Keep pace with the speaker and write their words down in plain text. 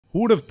Who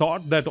would have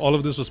thought that all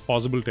of this was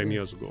possible 10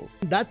 years ago?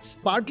 That's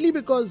partly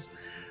because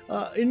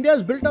India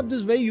has built up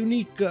this very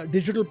unique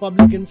digital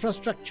public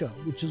infrastructure,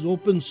 which is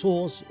open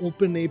source,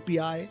 open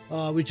API,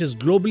 which is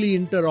globally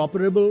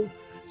interoperable.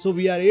 So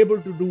we are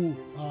able to do,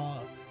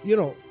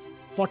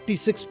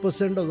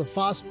 46% of the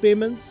fast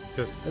payments.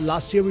 Yes.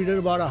 Last year we did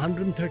about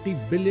 130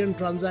 billion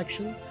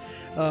transactions.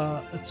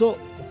 So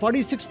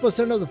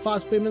 46% of the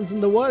fast payments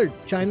in the world.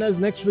 China is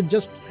next with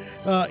just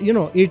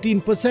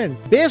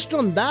 18%. Based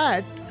on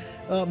that,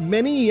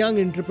 many young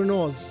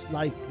entrepreneurs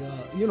like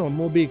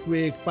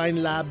MobiQuick,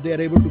 Pine Lab, they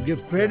are able to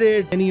give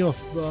credit. Many of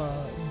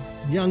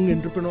young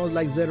entrepreneurs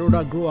like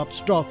Zerodha grow up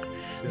stock.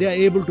 They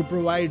are able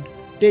to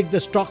take the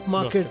stock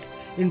market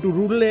into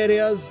rural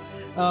areas,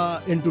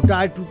 into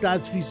tier 2, tier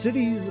 3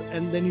 cities,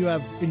 and then you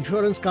have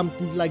insurance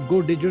companies like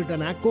Go Digit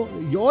and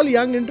Acco. All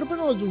young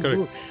entrepreneurs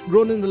who've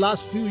grown in the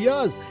last few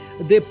years,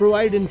 they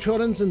provide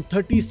insurance in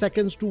 30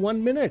 seconds to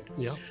 1 minute.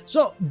 Yeah.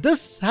 So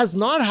this has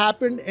not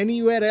happened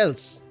anywhere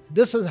else.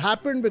 This has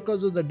happened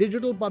because of the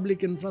digital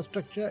public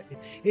infrastructure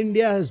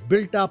India has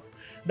built up,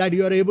 that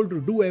you are able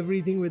to do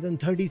everything within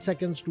 30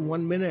 seconds to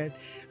 1 minute.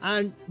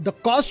 And the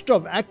cost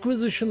of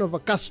acquisition of a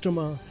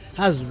customer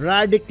has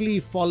radically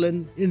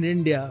fallen in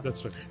India.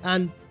 That's right.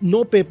 And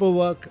no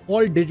paperwork,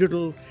 all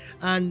digital,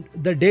 and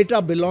the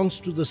data belongs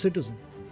to the citizen.